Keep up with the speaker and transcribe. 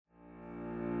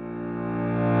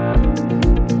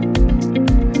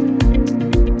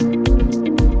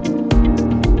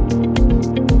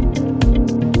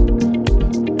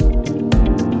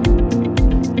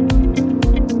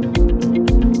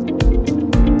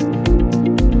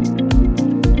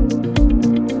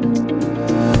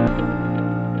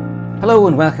Hello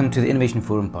and welcome to the Innovation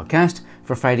Forum podcast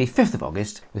for Friday 5th of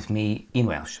August with me, Ian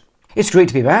Welsh. It's great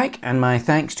to be back, and my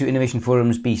thanks to Innovation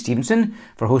Forum's B. Stevenson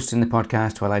for hosting the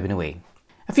podcast while I've been away.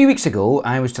 A few weeks ago,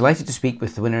 I was delighted to speak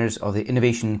with the winners of the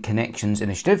Innovation Connections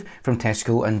initiative from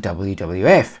Tesco and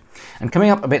WWF. And coming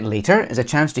up a bit later is a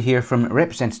chance to hear from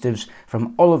representatives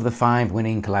from all of the 5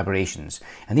 winning collaborations.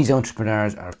 And these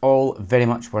entrepreneurs are all very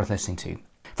much worth listening to.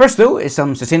 First though is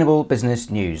some sustainable business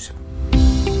news.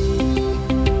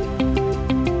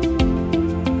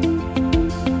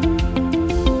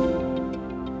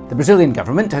 The Brazilian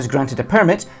government has granted a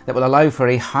permit that will allow for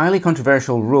a highly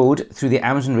controversial road through the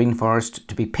Amazon rainforest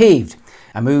to be paved,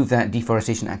 a move that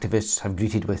deforestation activists have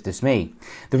greeted with dismay.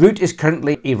 The route is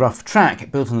currently a rough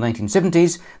track built in the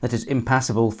 1970s that is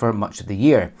impassable for much of the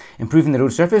year. Improving the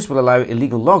road surface will allow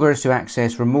illegal loggers to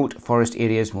access remote forest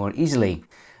areas more easily.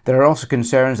 There are also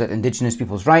concerns that Indigenous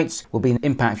people's rights will be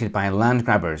impacted by land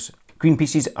grabbers.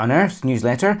 Greenpeace's Unearthed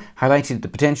newsletter highlighted the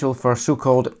potential for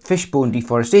so-called fishbone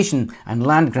deforestation and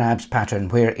land grabs pattern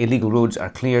where illegal roads are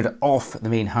cleared off the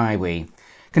main highway.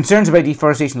 Concerns about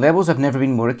deforestation levels have never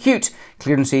been more acute.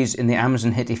 Clearances in the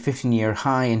Amazon hit a 15-year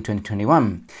high in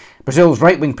 2021. Brazil's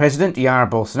right-wing president, Jair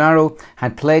Bolsonaro,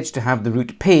 had pledged to have the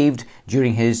route paved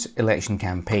during his election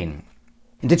campaign.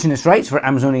 Indigenous rights for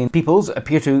Amazonian peoples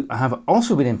appear to have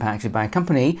also been impacted by a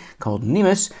company called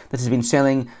Nemus that has been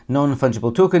selling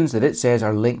non-fungible tokens that it says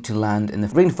are linked to land in the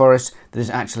rainforest that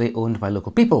is actually owned by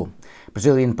local people.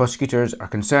 Brazilian prosecutors are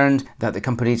concerned that the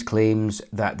company's claims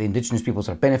that the indigenous peoples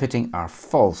are benefiting are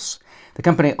false. The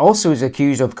company also is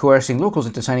accused of coercing locals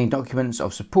into signing documents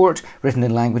of support written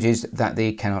in languages that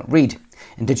they cannot read.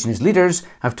 Indigenous leaders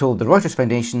have told the Reuters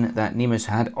Foundation that Nemus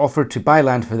had offered to buy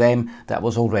land for them that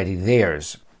was already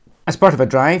theirs. As part of a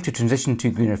drive to transition to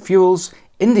greener fuels,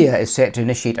 India is set to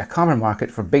initiate a carbon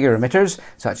market for bigger emitters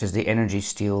such as the energy,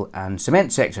 steel and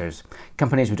cement sectors.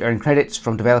 Companies would earn credits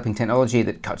from developing technology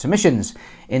that cuts emissions.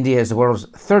 India is the world's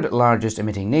 3rd largest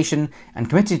emitting nation and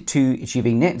committed to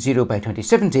achieving net zero by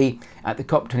 2070 at the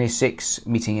COP26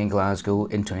 meeting in Glasgow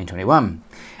in 2021.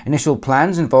 Initial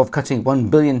plans involve cutting 1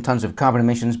 billion tonnes of carbon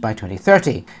emissions by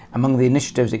 2030. Among the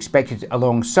initiatives expected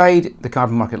alongside the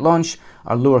carbon market launch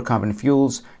are lower carbon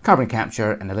fuels, carbon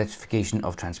capture and electrification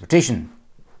of transportation.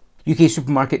 UK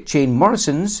supermarket chain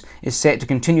Morrisons is set to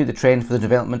continue the trend for the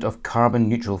development of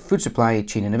carbon-neutral food supply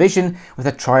chain innovation with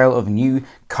a trial of new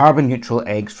carbon-neutral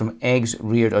eggs from eggs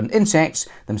reared on insects,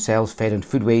 themselves fed on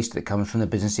food waste that comes from the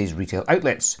business's retail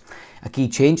outlets. A key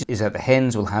change is that the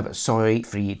hens will have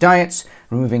soy-free diets,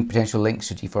 removing potential links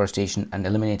to deforestation and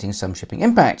eliminating some shipping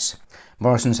impacts.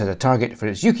 Morrisons has a target for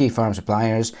its UK farm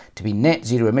suppliers to be net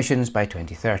zero emissions by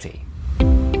 2030.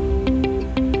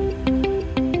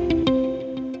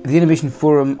 The Innovation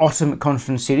Forum Autumn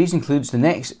Conference Series includes the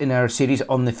next in our series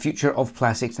on the future of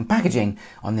plastics and packaging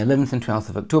on the 11th and 12th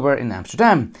of October in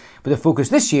Amsterdam, with a focus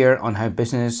this year on how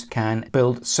business can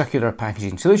build circular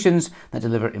packaging solutions that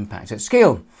deliver impact at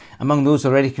scale. Among those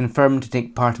already confirmed to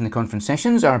take part in the conference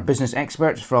sessions are business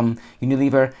experts from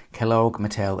Unilever, Kellogg,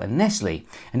 Mattel and Nestle.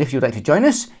 And if you'd like to join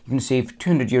us, you can save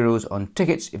 €200 on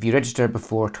tickets if you register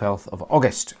before 12th of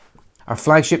August. Our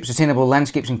flagship Sustainable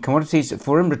Landscapes and Commodities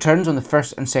Forum returns on the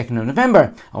 1st and 2nd of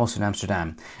November, also in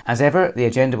Amsterdam. As ever, the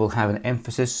agenda will have an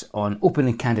emphasis on open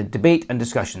and candid debate and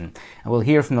discussion, and we'll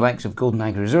hear from the likes of Golden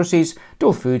Agri Resources,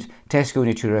 Dole Food, Tesco,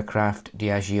 Natura, Kraft,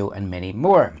 Diageo and many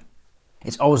more.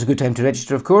 It's always a good time to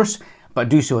register, of course, but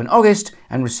do so in August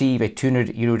and receive a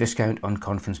 €200 discount on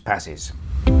conference passes.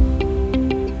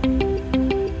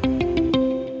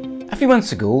 A few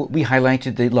months ago, we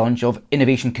highlighted the launch of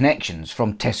Innovation Connections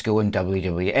from Tesco and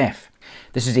WWF.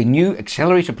 This is a new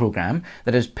accelerator programme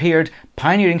that has paired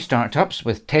pioneering startups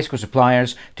with Tesco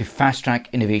suppliers to fast-track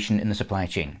innovation in the supply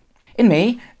chain. In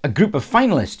May, a group of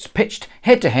finalists pitched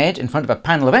head-to-head in front of a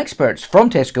panel of experts from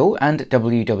Tesco and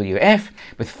WWF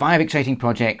with 5 exciting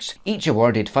projects, each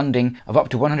awarded funding of up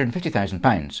to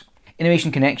 £150,000.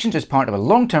 Innovation Connections is part of a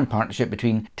long-term partnership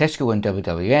between Tesco and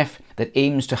WWF that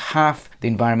aims to halve the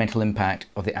environmental impact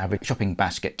of the average shopping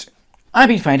basket. I've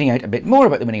been finding out a bit more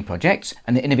about the winning projects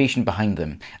and the innovation behind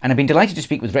them, and I've been delighted to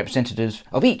speak with representatives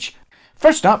of each.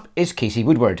 First up is Casey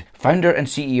Woodward, founder and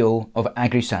CEO of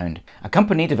AgriSound, a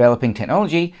company developing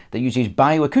technology that uses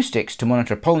bioacoustics to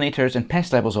monitor pollinators and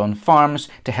pest levels on farms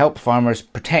to help farmers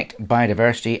protect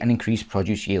biodiversity and increase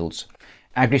produce yields.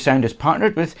 AgriSound has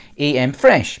partnered with AM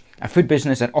Fresh, a food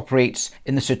business that operates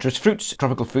in the citrus fruits,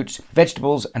 tropical fruits,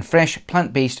 vegetables and fresh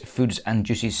plant-based foods and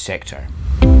juices sector.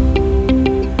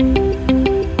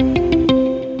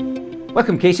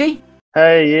 Welcome, Casey.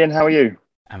 Hey Ian, how are you?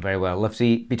 I'm very well. Love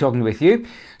to be talking with you.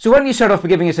 So why don't you start off by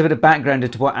giving us a bit of background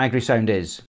into what AgriSound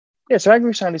is? Yeah, so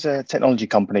AgriSound is a technology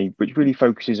company which really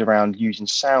focuses around using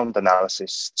sound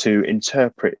analysis to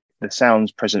interpret the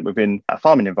sounds present within a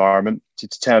farming environment to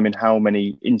determine how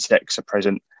many insects are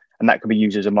present. And that can be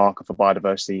used as a marker for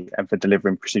biodiversity and for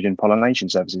delivering precision pollination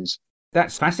services.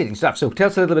 That's fascinating stuff. So tell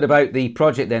us a little bit about the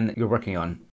project then that you're working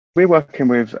on. We're working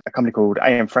with a company called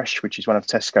AM Fresh, which is one of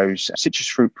Tesco's citrus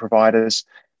fruit providers,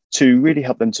 to really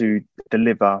help them to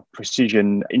deliver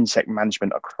precision insect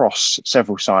management across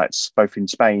several sites, both in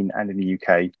Spain and in the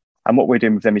UK. And what we're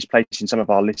doing with them is placing some of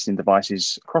our listening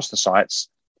devices across the sites,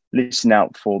 listening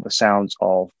out for the sounds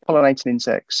of pollinating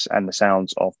insects and the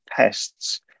sounds of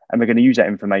pests. And we're going to use that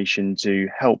information to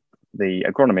help the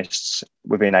agronomists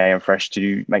within AM Fresh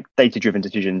to make data-driven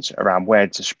decisions around where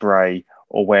to spray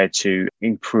or where to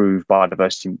improve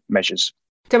biodiversity measures.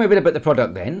 Tell me a bit about the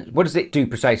product then. What does it do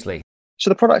precisely? So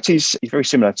the product is very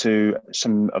similar to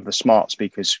some of the smart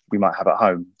speakers we might have at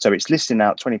home. So it's listening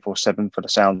out 24/7 for the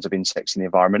sounds of insects in the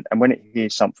environment. And when it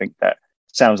hears something that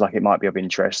sounds like it might be of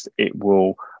interest, it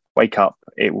will wake up,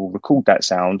 it will record that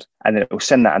sound, and then it will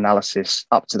send that analysis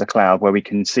up to the cloud where we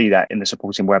can see that in the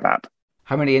supporting web app.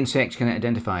 How many insects can it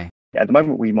identify? At the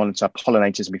moment, we monitor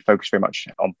pollinators and we focus very much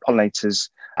on pollinators,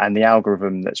 and the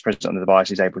algorithm that's present on the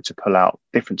device is able to pull out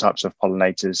different types of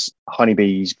pollinators,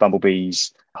 honeybees,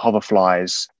 bumblebees,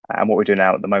 hoverflies. And what we're doing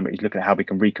now at the moment is looking at how we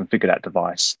can reconfigure that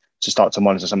device to start to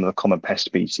monitor some of the common pest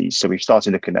species. So we've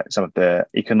started looking at some of the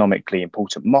economically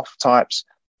important moth types,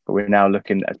 but we're now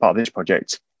looking, as part of this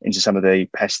project, into some of the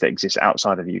pests that exist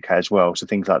outside of the UK as well. So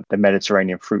things like the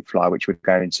Mediterranean fruit fly, which we're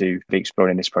going to be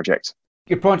exploring in this project.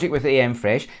 Your project with AM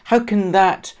Fresh, how can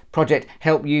that project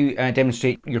help you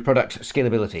demonstrate your product's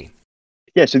scalability?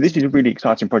 Yeah, so this is a really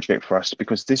exciting project for us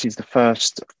because this is the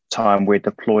first time we're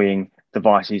deploying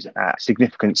devices at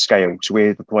significant scale. So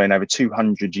we're deploying over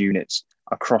 200 units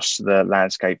across the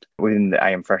landscape within the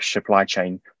AM Fresh supply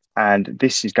chain. And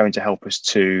this is going to help us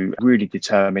to really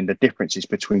determine the differences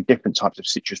between different types of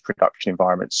citrus production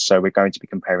environments. So we're going to be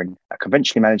comparing a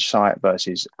conventionally managed site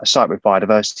versus a site with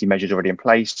biodiversity measures already in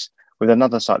place, with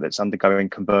another site that's undergoing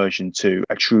conversion to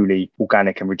a truly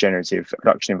organic and regenerative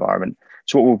production environment.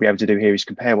 So what we'll be able to do here is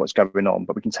compare what's going on,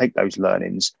 but we can take those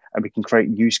learnings and we can create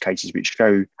use cases which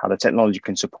show how the technology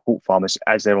can support farmers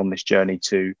as they're on this journey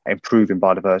to improving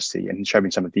biodiversity and showing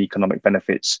some of the economic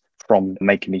benefits from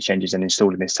making these changes and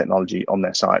installing this technology on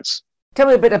their sites. Tell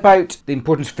me a bit about the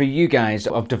importance for you guys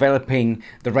of developing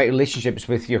the right relationships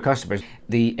with your customers.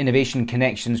 The Innovation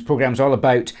Connections program is all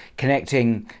about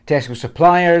connecting Tesco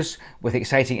suppliers with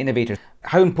exciting innovators.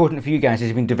 How important for you guys has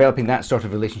it been developing that sort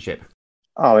of relationship?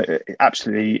 Oh,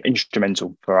 absolutely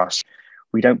instrumental for us.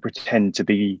 We don't pretend to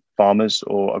be farmers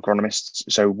or agronomists.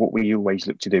 So what we always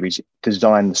look to do is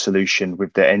design the solution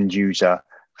with the end user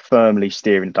firmly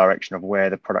steer in the direction of where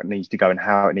the product needs to go and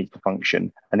how it needs to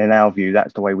function. And in our view,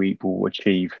 that's the way we will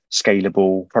achieve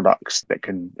scalable products that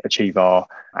can achieve our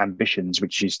ambitions,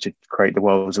 which is to create the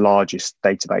world's largest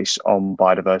database on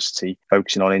biodiversity,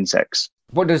 focusing on insects.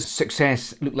 What does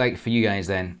success look like for you guys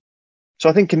then? So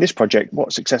I think in this project,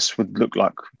 what success would look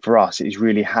like for us is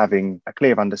really having a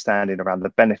clear understanding around the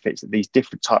benefits that these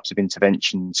different types of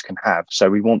interventions can have. So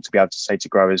we want to be able to say to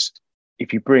growers,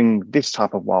 if you bring this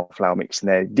type of wildflower mix in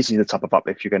there, this is the type of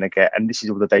uplift you're going to get. And this is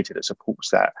all the data that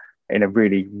supports that in a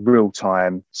really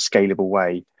real-time, scalable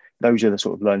way. Those are the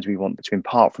sort of learnings we want to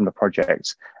impart from the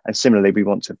project. And similarly, we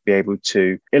want to be able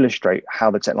to illustrate how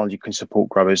the technology can support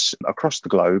growers across the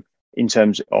globe in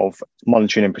terms of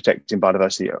monitoring and protecting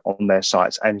biodiversity on their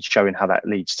sites and showing how that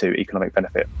leads to economic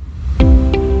benefit.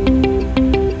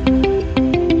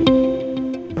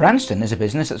 Branston is a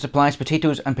business that supplies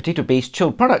potatoes and potato-based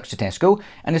chilled products to Tesco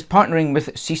and is partnering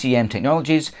with CCM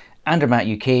Technologies, Andermatt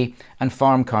UK and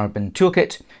Farm Carbon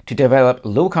Toolkit to develop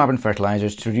low-carbon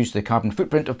fertilisers to reduce the carbon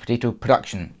footprint of potato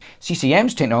production.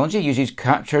 CCM's technology uses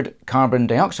captured carbon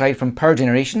dioxide from power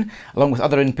generation along with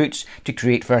other inputs to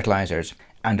create fertilisers.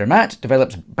 Andermatt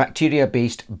develops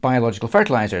bacteria-based biological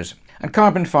fertilisers. And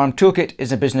Carbon Farm Toolkit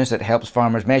is a business that helps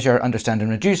farmers measure, understand and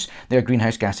reduce their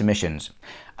greenhouse gas emissions.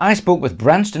 I spoke with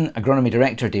Branston Agronomy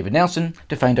Director David Nelson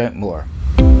to find out more.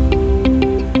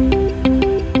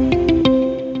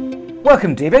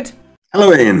 Welcome, David.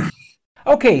 Hello, Ian.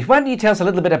 Okay, why don't you tell us a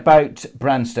little bit about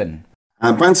Branston?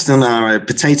 Branston are a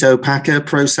potato packer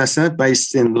processor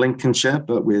based in Lincolnshire,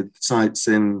 but with sites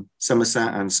in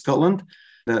Somerset and Scotland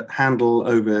that handle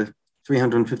over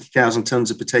 350,000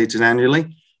 tonnes of potatoes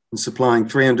annually and supplying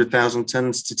 300,000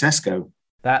 tonnes to Tesco.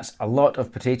 That's a lot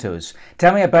of potatoes.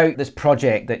 Tell me about this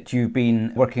project that you've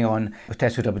been working on with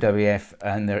Tesco WWF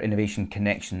and their Innovation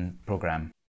Connection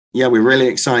programme. Yeah, we're really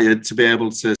excited to be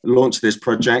able to launch this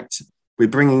project. We're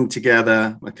bringing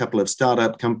together a couple of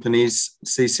startup companies,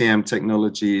 CCM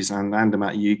Technologies and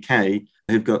Andermatt UK,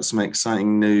 who've got some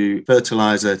exciting new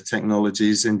fertilizer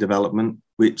technologies in development,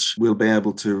 which will be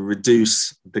able to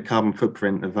reduce the carbon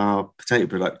footprint of our potato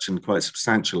production quite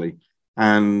substantially.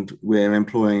 And we're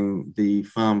employing the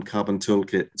Farm Carbon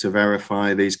Toolkit to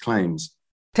verify these claims.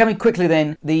 Tell me quickly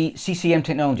then, the CCM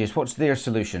Technologies, what's their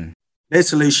solution? Their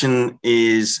solution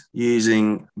is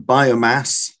using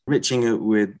biomass, enriching it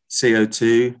with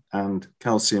CO2 and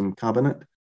calcium carbonate,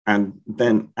 and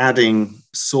then adding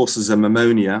sources of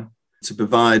ammonia to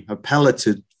provide a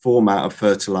pelleted format of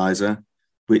fertilizer,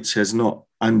 which has not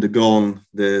undergone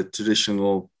the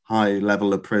traditional high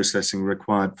level of processing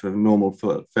required for normal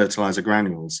fertilizer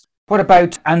granules. What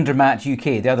about Andermatt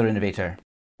UK, the other innovator?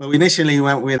 Well, we initially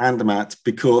went with Andermatt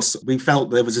because we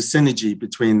felt there was a synergy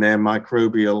between their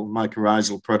microbial,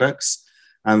 mycorrhizal products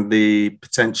and the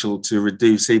potential to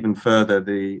reduce even further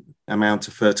the amount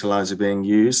of fertilizer being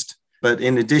used. But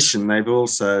in addition, they've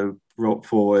also brought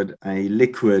forward a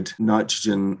liquid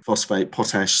nitrogen phosphate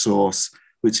potash source,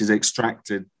 which is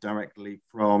extracted directly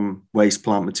from waste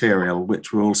plant material,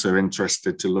 which we're also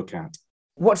interested to look at.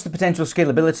 What's the potential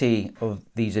scalability of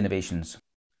these innovations?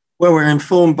 Well, we're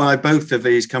informed by both of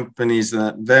these companies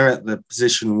that they're at the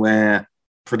position where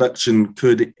production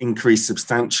could increase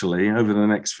substantially over the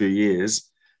next few years.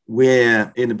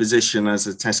 We're in a position as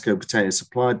a Tesco potato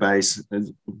supply base,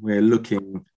 we're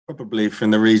looking probably from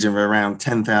the region of around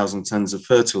 10,000 tonnes of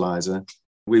fertiliser.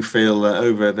 We feel that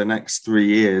over the next 3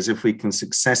 years, if we can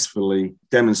successfully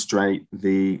demonstrate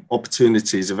the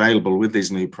opportunities available with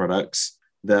these new products,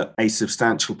 that a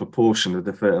substantial proportion of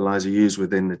the fertiliser used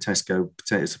within the Tesco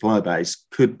potato supply base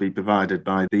could be provided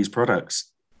by these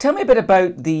products. Tell me a bit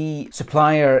about the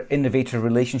supplier-innovator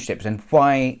relationships and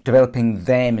why developing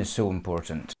them is so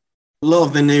important. A lot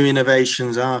of the new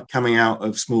innovations are coming out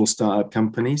of small startup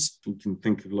companies. You can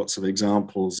think of lots of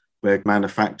examples where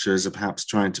manufacturers are perhaps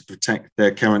trying to protect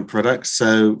their current products.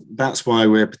 So that's why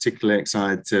we're particularly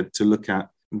excited to look at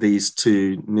these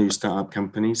two new startup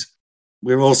companies.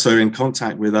 We're also in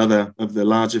contact with other of the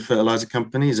larger fertilizer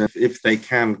companies. If they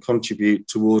can contribute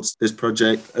towards this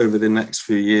project over the next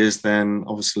few years, then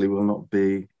obviously we'll not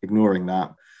be ignoring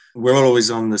that. We're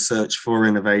always on the search for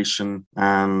innovation,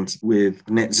 and with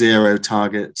net zero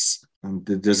targets and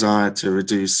the desire to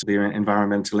reduce the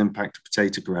environmental impact of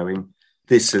potato growing,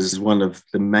 this is one of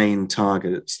the main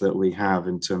targets that we have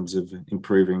in terms of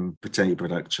improving potato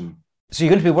production. So you're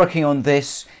going to be working on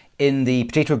this in the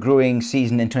potato growing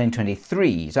season in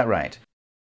 2023, is that right?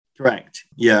 Correct.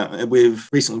 Yeah, we've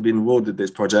recently been awarded this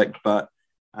project, but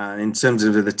in terms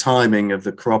of the timing of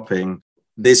the cropping,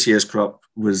 this year's crop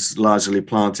was largely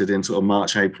planted in sort of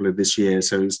March, April of this year,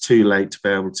 so it was too late to be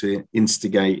able to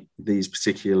instigate these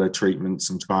particular treatments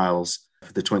and trials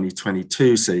for the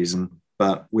 2022 season.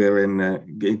 But we're in a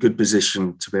good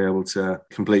position to be able to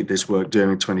complete this work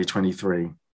during 2023.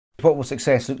 What will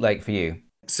success look like for you?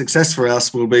 Success for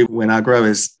us will be when our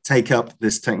growers take up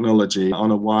this technology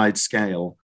on a wide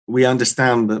scale. We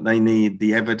understand that they need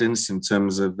the evidence in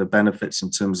terms of the benefits, in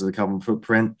terms of the carbon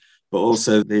footprint, but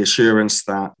also the assurance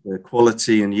that the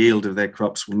quality and yield of their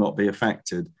crops will not be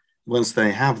affected. Once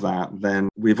they have that, then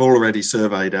we've already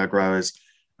surveyed our growers,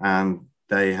 and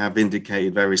they have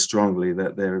indicated very strongly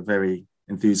that they're very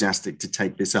enthusiastic to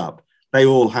take this up. They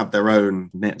all have their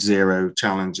own net zero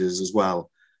challenges as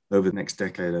well over the next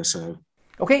decade or so.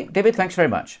 Okay, David, thanks very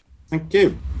much. Thank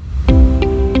you.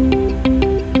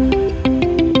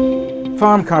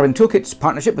 Farm Carbon Toolkit's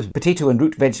partnership with potato and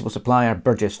root vegetable supplier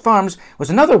Burgess Farms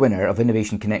was another winner of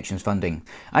Innovation Connections funding.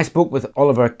 I spoke with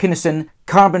Oliver Kinnison,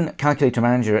 Carbon Calculator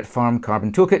Manager at Farm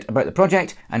Carbon Toolkit, about the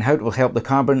project and how it will help the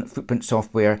carbon footprint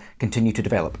software continue to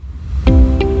develop.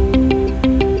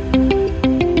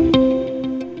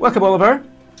 Welcome, Oliver.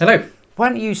 Hello. Why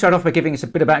don't you start off by giving us a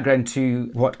bit of background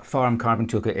to what Farm Carbon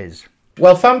Toolkit is?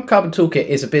 Well, Farm Carbon Toolkit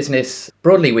is a business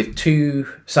broadly with two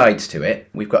sides to it.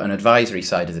 We've got an advisory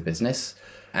side of the business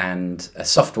and a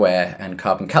software and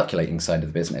carbon calculating side of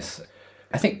the business.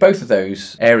 I think both of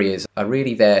those areas are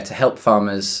really there to help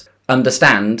farmers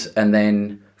understand and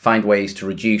then find ways to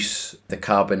reduce the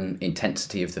carbon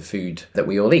intensity of the food that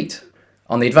we all eat.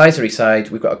 On the advisory side,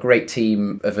 we've got a great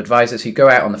team of advisors who go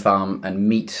out on the farm and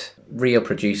meet real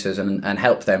producers and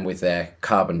help them with their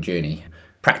carbon journey.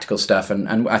 Practical stuff,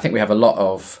 and I think we have a lot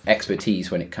of expertise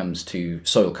when it comes to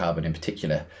soil carbon in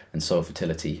particular and soil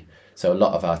fertility. So a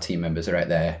lot of our team members are out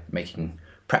there making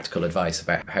practical advice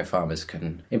about how farmers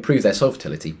can improve their soil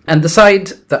fertility. And the side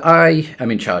that I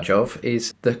am in charge of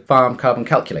is the Farm Carbon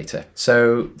Calculator.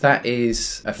 So that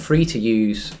is a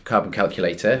free-to-use carbon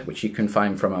calculator, which you can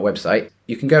find from our website.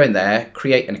 You can go in there,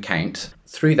 create an account.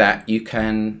 Through that, you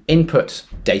can input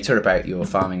data about your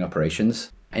farming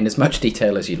operations in as much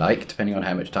detail as you like, depending on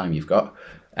how much time you've got,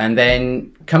 and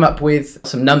then come up with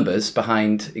some numbers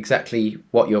behind exactly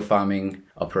what your farming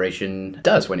operation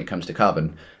does when it comes to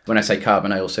carbon. When I say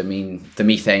carbon, I also mean the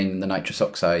methane and the nitrous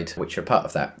oxide, which are part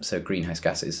of that, so greenhouse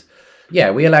gases.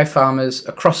 Yeah, we allow farmers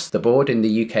across the board in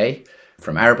the UK,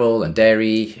 from arable and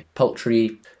dairy,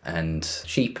 poultry and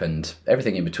sheep and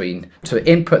everything in between, to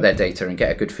input their data and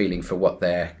get a good feeling for what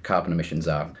their carbon emissions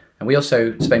are. And we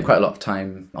also spend quite a lot of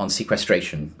time on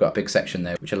sequestration. We've got a big section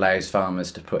there which allows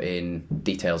farmers to put in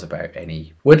details about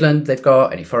any woodland they've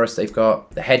got, any forest they've got,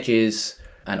 the hedges,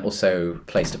 and also a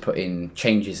place to put in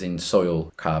changes in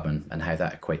soil carbon and how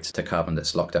that equates to carbon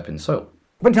that's locked up in the soil.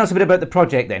 Why don't you tell us a bit about the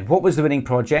project then? What was the winning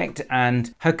project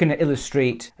and how can it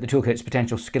illustrate the toolkit's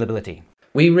potential scalability?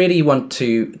 We really want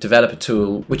to develop a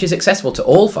tool which is accessible to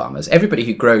all farmers, everybody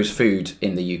who grows food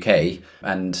in the UK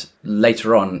and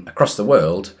later on across the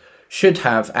world should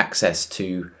have access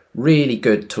to really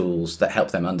good tools that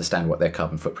help them understand what their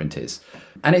carbon footprint is.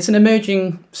 And it's an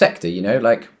emerging sector,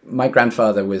 like my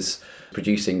grandfather was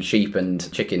producing sheep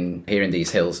and chicken here in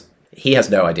these hills. He has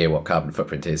no idea what carbon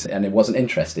footprint is and he wasn't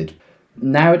interested.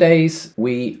 Nowadays,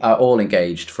 we are all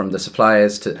engaged, from the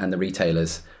suppliers and the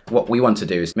retailers. What we want to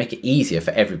do is make it easier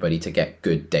for everybody to get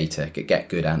good data, get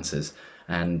good answers,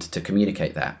 and to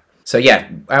communicate that. So yeah,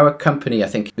 our company, I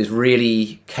think, is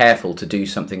really careful to do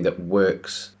something that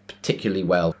works particularly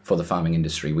well for the farming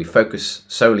industry. We focus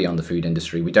solely on the food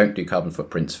industry. We don't do carbon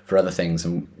footprints for other things,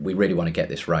 and we really want to get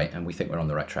this right, and we think we're on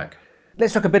the right track.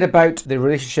 Let's talk a bit about the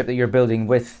relationship that you're building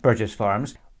with Burgess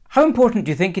Farms. How important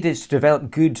do you think it is to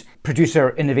develop good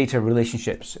producer-innovator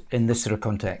relationships in this sort of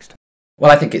context?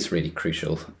 Well, I think it's really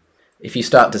crucial. If you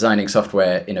start designing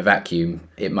software in a vacuum,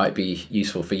 it might be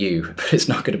useful for you, but it's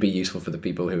not going to be useful for the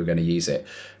people who are going to use it.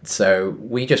 So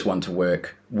we just want to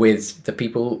work with the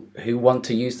people who want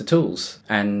to use the tools.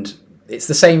 And it's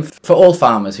the same for all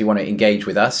farmers who want to engage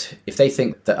with us. If they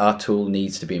think that our tool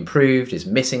needs to be improved, is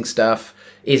missing stuff,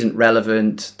 isn't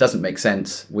relevant, doesn't make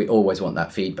sense, we always want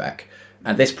that feedback.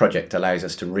 And this project allows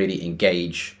us to really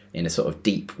engage in a sort of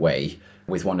deep way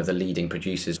with one of the leading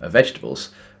producers of vegetables,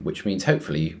 which means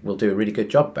hopefully we'll do a really good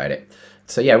job about it.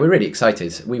 So yeah, we're really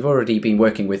excited. We've already been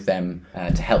working with them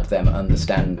to help them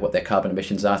understand what their carbon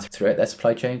emissions are throughout their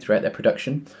supply chain, throughout their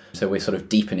production. So we're sort of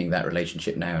deepening that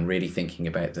relationship now and really thinking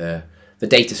about the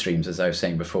data streams, as I was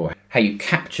saying before, how you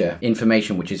capture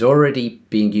information which is already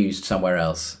being used somewhere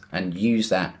else and use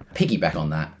that, piggyback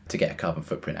on that to get a carbon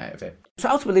footprint out of it. So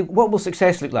ultimately, what will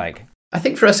success look like? I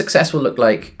think for us, success will look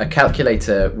like a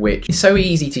calculator which is so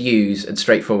easy to use and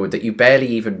straightforward that you barely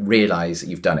even realise that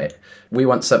you've done it. We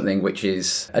want something which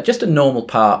is just a normal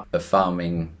part of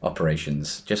farming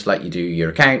operations. Just like you do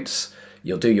your accounts,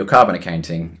 you'll do your carbon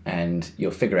accounting and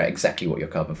you'll figure out exactly what your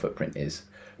carbon footprint is.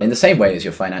 In the same way as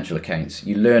your financial accounts,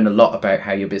 you learn a lot about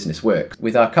how your business works.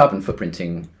 With our carbon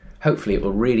footprinting, hopefully it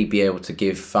will really be able to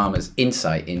give farmers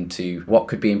insight into what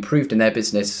could be improved in their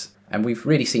business. And we've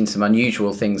really seen some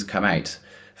unusual things come out.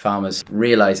 Farmers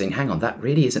realising, hang on, that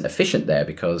really isn't efficient there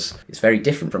because it's very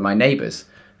different from my neighbours.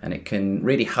 And it can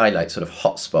really highlight sort of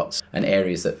hotspots and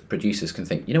areas that producers can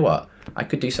think, you know what, I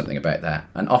could do something about that.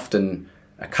 And often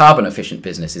a carbon efficient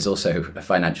business is also a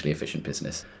financially efficient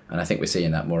business. And I think we're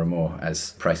seeing that more and more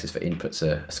as prices for inputs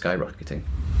are skyrocketing.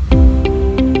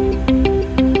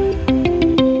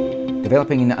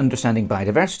 Developing and understanding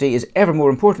biodiversity is ever more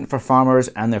important for farmers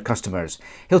and their customers.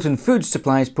 Hilton Foods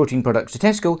supplies protein products to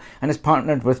Tesco and has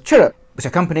partnered with Chirrup, which is a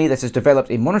company that has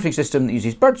developed a monitoring system that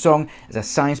uses birdsong as a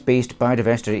science-based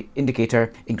biodiversity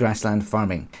indicator in grassland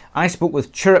farming. I spoke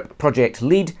with Chirrup project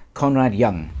lead Conrad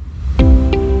Young.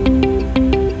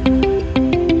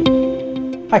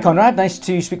 Hi Conrad, nice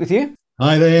to speak with you.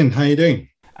 Hi there, Ian. How are you doing?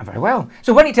 I'm very well.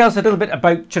 So why don't you tell us a little bit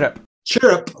about Chirrup?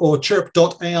 Chirrup, or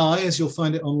chirrup.ai, as you'll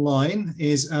find it online,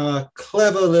 is our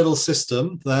clever little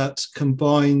system that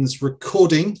combines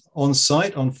recording on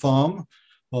site, on farm,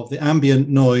 of the ambient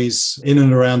noise in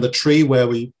and around the tree where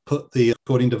we put the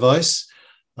recording device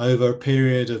over a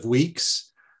period of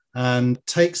weeks, and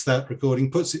takes that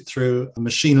recording, puts it through a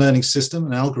machine learning system,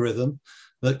 an algorithm,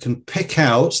 that can pick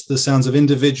out the sounds of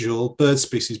individual bird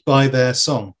species by their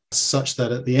song, such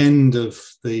that at the end of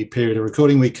the period of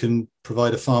recording, we can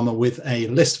provide a farmer with a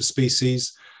list of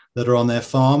species that are on their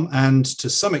farm. And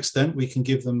to some extent, we can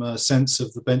give them a sense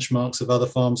of the benchmarks of other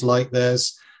farms like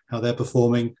theirs how they're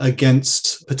performing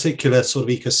against a particular sort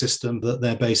of ecosystem that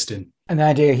they're based in. And the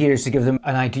idea here is to give them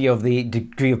an idea of the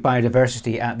degree of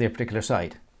biodiversity at their particular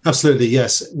site. Absolutely,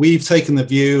 yes. We've taken the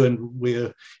view, and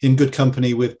we're in good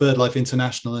company with BirdLife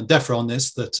International and DEFRA on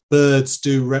this, that birds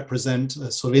do represent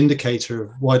a sort of indicator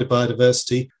of wider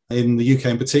biodiversity. In the UK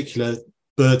in particular,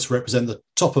 birds represent the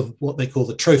top of what they call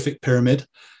the trophic pyramid.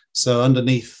 So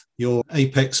underneath your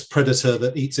apex predator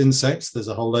that eats insects, there's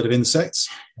a whole load of insects.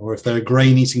 Or if they're a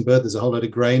grain-eating bird, there's a whole load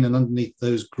of grain. And underneath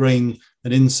those grain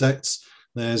and insects,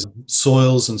 there's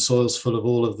soils full of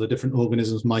all of the different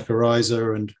organisms,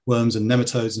 mycorrhiza and worms and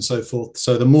nematodes and so forth.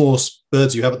 So the more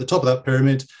birds you have at the top of that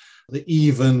pyramid, the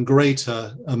even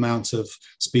greater amount of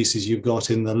species you've got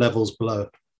in the levels below.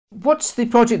 What's the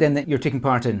project then that you're taking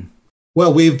part in?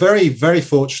 Well, we're very, very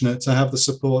fortunate to have the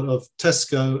support of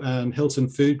Tesco and Hilton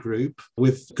Food Group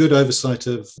with good oversight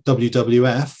of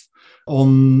WWF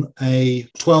on a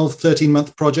 12,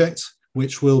 13-month project,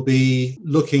 which will be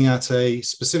looking at a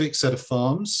specific set of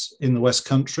farms in the West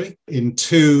Country in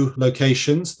 2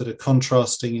 locations that are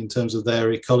contrasting in terms of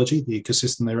their ecology, the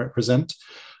ecosystem they represent.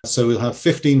 So we'll have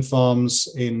 15 farms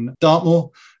in Dartmoor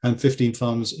and 15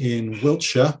 farms in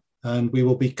Wiltshire, and we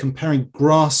will be comparing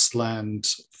grassland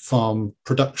farm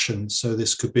production. So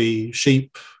this could be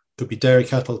sheep, could be dairy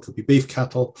cattle, could be beef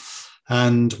cattle,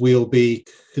 and we'll be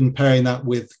comparing that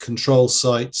with control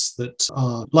sites that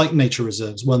are like nature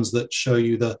reserves, ones that show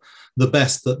you the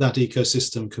best that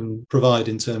ecosystem can provide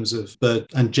in terms of bird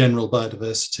and general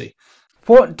biodiversity.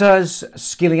 What does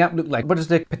scaling up look like? What is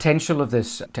the potential of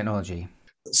this technology?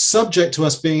 Subject to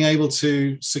us being able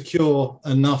to secure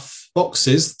enough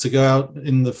boxes to go out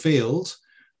in the field,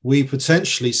 we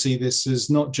potentially see this as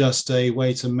not just a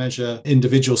way to measure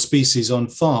individual species on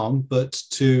farm, but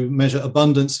to measure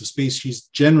abundance of species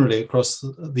generally across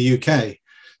the UK.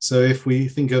 So if we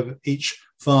think of each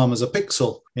farm as a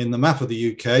pixel in the map of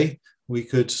the UK, we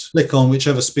could click on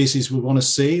whichever species we want to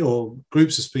see, or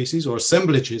groups of species or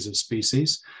assemblages of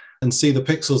species, and see the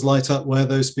pixels light up where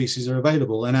those species are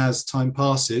available. And as time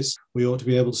passes, we ought to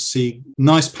be able to see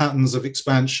nice patterns of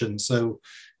expansion. So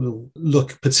we'll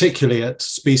look particularly at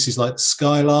species like the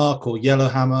skylark or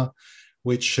yellowhammer,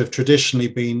 which have traditionally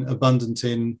been abundant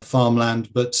in farmland,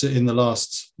 but in the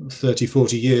last 30,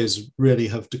 40 years really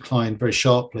have declined very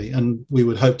sharply. And we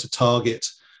would hope to target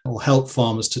or help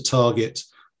farmers to target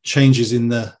changes in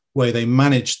the way they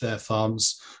manage their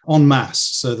farms en masse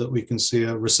so that we can see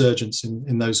a resurgence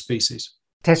in those species.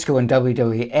 Tesco and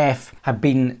WWF have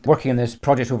been working on this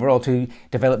project overall to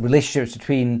develop relationships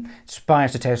between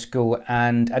suppliers to Tesco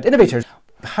and innovators.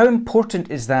 How important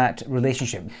is that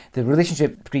relationship, the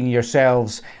relationship between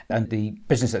yourselves and the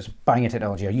business that's buying your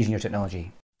technology or using your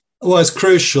technology? Well, it's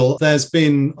crucial. There's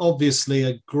been obviously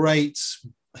a great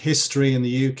history in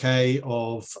the UK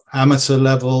of amateur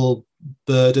level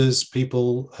birders.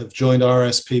 People have joined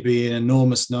RSPB in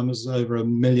enormous numbers, over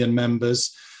 1 million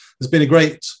members. There's been a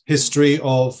great history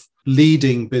of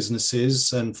leading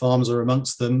businesses, and farmers are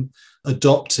amongst them,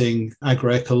 adopting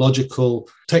agroecological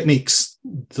techniques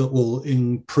that will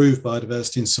improve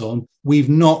biodiversity and so on. We've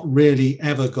not really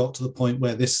ever got to the point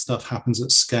where this stuff happens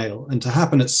at scale. And to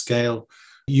happen at scale,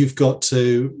 you've got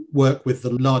to work with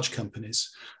the large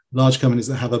companies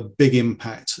that have a big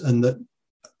impact and that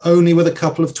only with a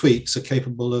couple of tweaks are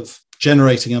capable of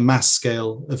generating a mass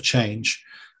scale of change.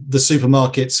 The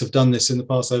supermarkets have done this in the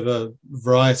past over a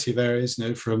variety of areas,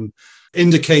 from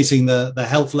indicating the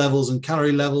health levels and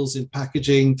calorie levels in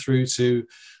packaging through to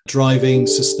driving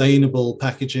sustainable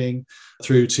packaging,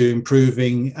 through to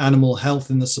improving animal health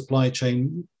in the supply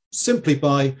chain, simply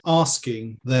by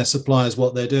asking their suppliers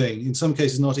what they're doing. In some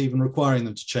cases, not even requiring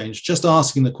them to change, just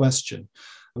asking the question.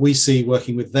 We see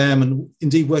working with them and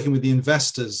indeed working with the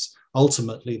investors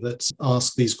ultimately that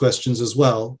ask these questions as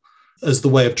well as the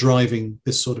way of driving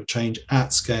this sort of change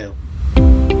at scale.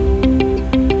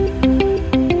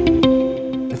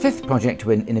 The fifth project to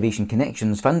win Innovation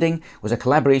Connections funding was a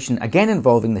collaboration again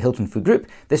involving the Hilton Food Group,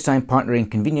 this time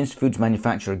partnering convenience foods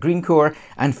manufacturer Greencore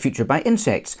and Future by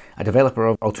Insects, a developer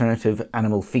of alternative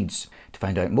animal feeds. To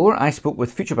find out more, I spoke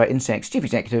with Future by Insects Chief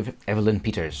Executive Evelyn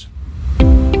Peters.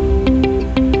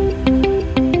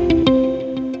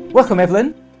 Welcome,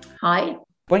 Evelyn. Hi.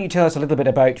 Why don't you tell us a little bit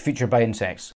about Future by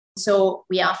Insects? So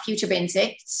we are Future by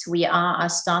Insects. We are a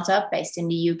startup based in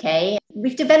the UK.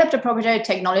 We've developed a proprietary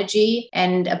technology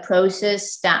and a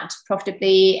process that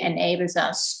profitably enables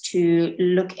us to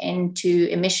look into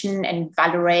emission and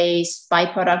valorize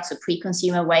byproducts of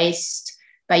pre-consumer waste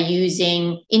by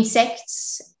using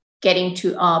insects, getting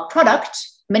to our product,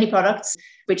 many products,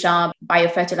 which are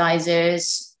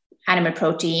biofertilizers, animal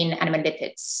protein, animal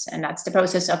lipids. And that's the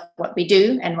process of what we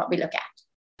do and what we look at.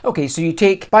 Okay, so you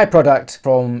take byproduct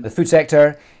from the food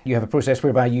sector, you have a process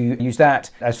whereby you use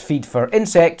that as feed for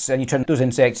insects, and you turn those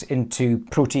insects into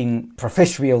protein for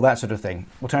fish meal, that sort of thing.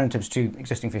 Alternatives to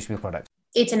existing fish meal products.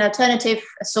 It's an alternative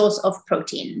source of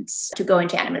proteins to go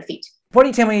into animal feed. Why don't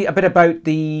you tell me a bit about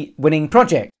the winning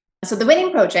project? So the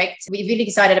winning project, we're really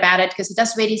excited about it because it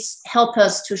does really help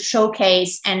us to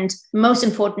showcase and most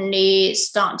importantly,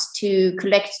 start to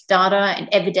collect data and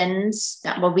evidence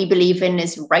that what we believe in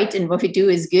is right and what we do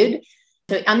is good.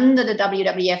 So under the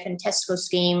WWF and Tesco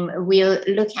scheme, we'll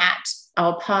look at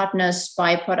our partners'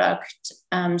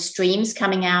 byproduct streams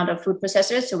coming out of food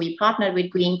processors. So we partnered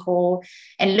with Greencore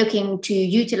and looking to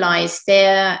utilize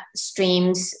their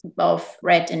streams of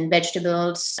red and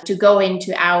vegetables to go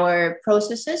into our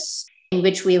processes, in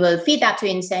which we will feed that to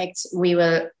insects. We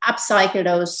will upcycle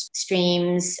those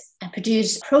streams and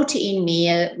produce protein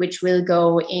meal, which will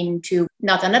go into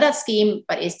not another scheme,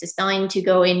 but is designed to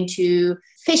go into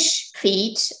fish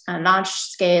feed, a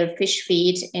large-scale fish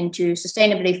feed into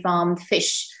sustainably farmed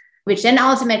fish, which then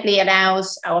ultimately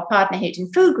allows our partner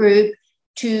Hilton Food Group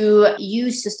to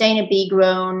use sustainably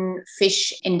grown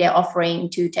fish in their offering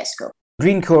to Tesco.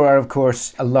 Greencore are, of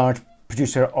course, a large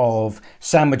producer of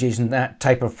sandwiches and that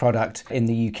type of product in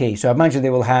the UK. So I imagine they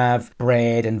will have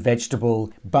bread and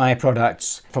vegetable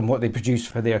byproducts from what they produce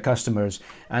for their customers.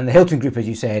 And the Hilton Group, as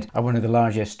you said, are one of the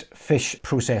largest fish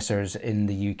processors in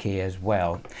the UK as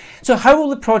well. So how will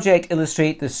the project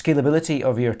illustrate the scalability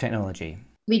of your technology?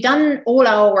 We've done all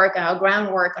our work, our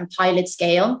groundwork on pilot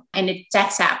scale, and it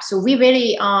stacks up. So we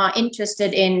really are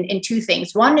interested in two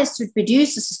things. One is to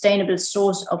produce a sustainable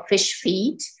source of fish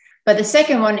feed. But the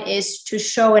second one is to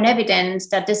show an evidence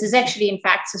that this is actually, in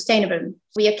fact, sustainable.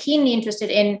 We are keenly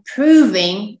interested in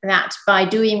proving that by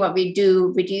doing what we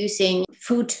do, reducing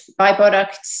food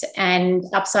byproducts and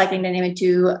upcycling them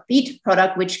into feed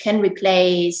product, which can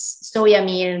replace soya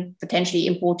meal potentially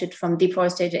imported from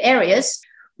deforested areas.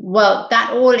 Well,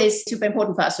 that all is super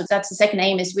important for us. So that's the second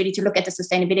aim, is really to look at the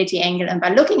sustainability angle. And by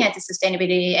looking at the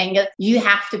sustainability angle, you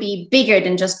have to be bigger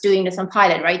than just doing this on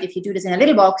pilot, right? If you do this in a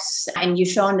little box and you've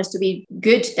shown this to be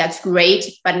good, that's great.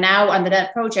 But now under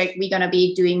that project, we're going to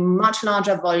be doing much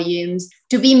larger volumes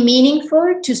to be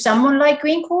meaningful to someone like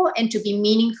Greencore and to be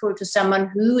meaningful to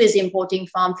someone who is importing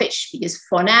farm fish. Because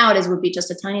for now, this would be just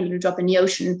a tiny little drop in the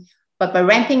ocean. But by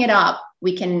ramping it up,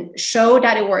 we can show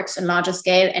that it works on larger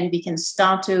scale, and we can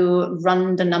start to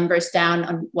run the numbers down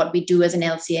on what we do as an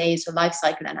LCA, so life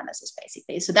cycle analysis,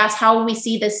 basically. So that's how we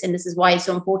see this, and this is why it's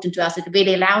so important to us. It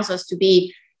really allows us to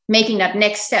be making that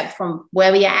next step from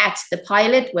where we are at the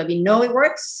pilot, where we know it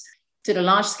works, to the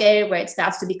large scale, where it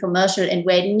starts to be commercial and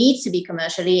where it needs to be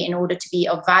commercially in order to be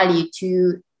of value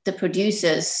to the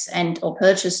producers and or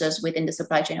purchasers within the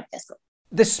supply chain of Tesco.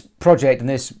 This project and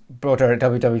this broader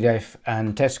WWF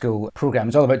and Tesco program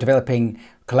is all about developing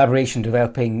collaboration,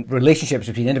 developing relationships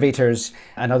between innovators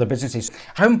and other businesses.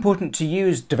 How important to you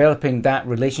is developing that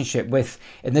relationship with,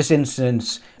 in this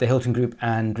instance, the Hilton Group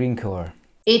and Greencore?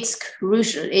 It's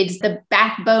crucial. It's the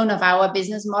backbone of our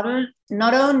business model.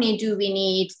 Not only do we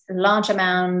need a large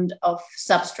amount of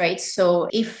substrates, so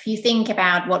if you think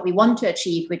about what we want to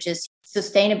achieve, which is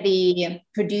sustainably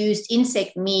produced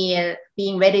insect meal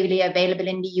being readily available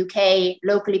in the UK,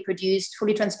 locally produced,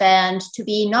 fully transparent, to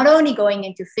be not only going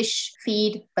into fish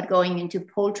feed, but going into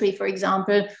poultry, for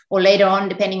example, or later on,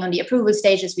 depending on the approval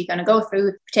stages we're going to go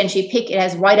through, potentially pick it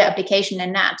has wider application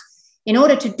than that. In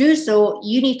order to do so,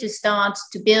 you need to start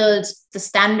to build the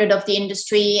standard of the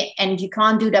industry, and you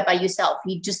can't do that by yourself.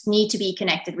 You just need to be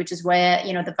connected, which is where,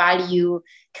 the value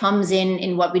comes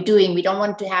in what we're doing. We don't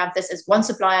want to have this as one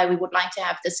supplier. We would like to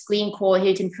have this Greencore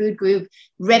Hilton Food Group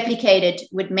replicated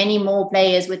with many more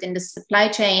players within the supply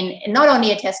chain, and not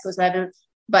only at Tesco's level,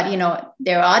 but,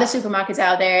 there are other supermarkets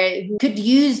out there who could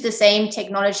use the same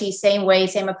technology, same way,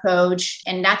 same approach.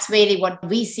 And that's really what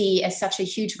we see as such a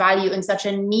huge value and such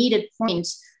a needed point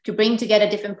to bring together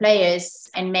different players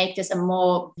and make this a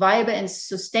more viable and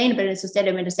sustainable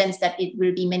in the sense that it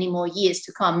will be many more years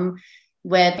to come,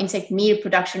 where insect meal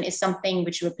production is something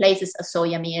which replaces a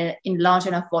soya meal in large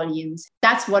enough volumes.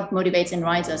 That's what motivates and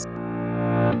drives us.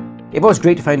 It was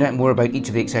great to find out more about each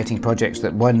of the exciting projects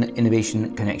that won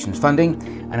Innovation Connections funding,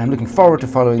 and I'm looking forward to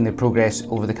following their progress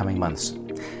over the coming months.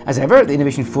 As ever, the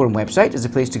Innovation Forum website is the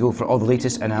place to go for all the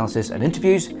latest analysis and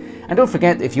interviews. And don't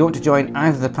forget that if you want to join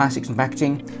either the Plastics and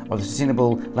Packaging or the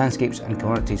Sustainable Landscapes and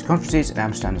Commodities conferences in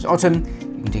Amsterdam this autumn,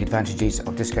 you can take advantages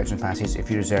of discounts and passes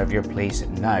if you reserve your place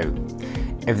now.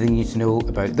 Everything you need to know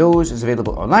about those is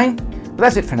available online. But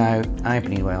that's it for now. I'm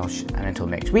Neil Welsh, and until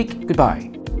next week,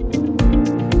 goodbye.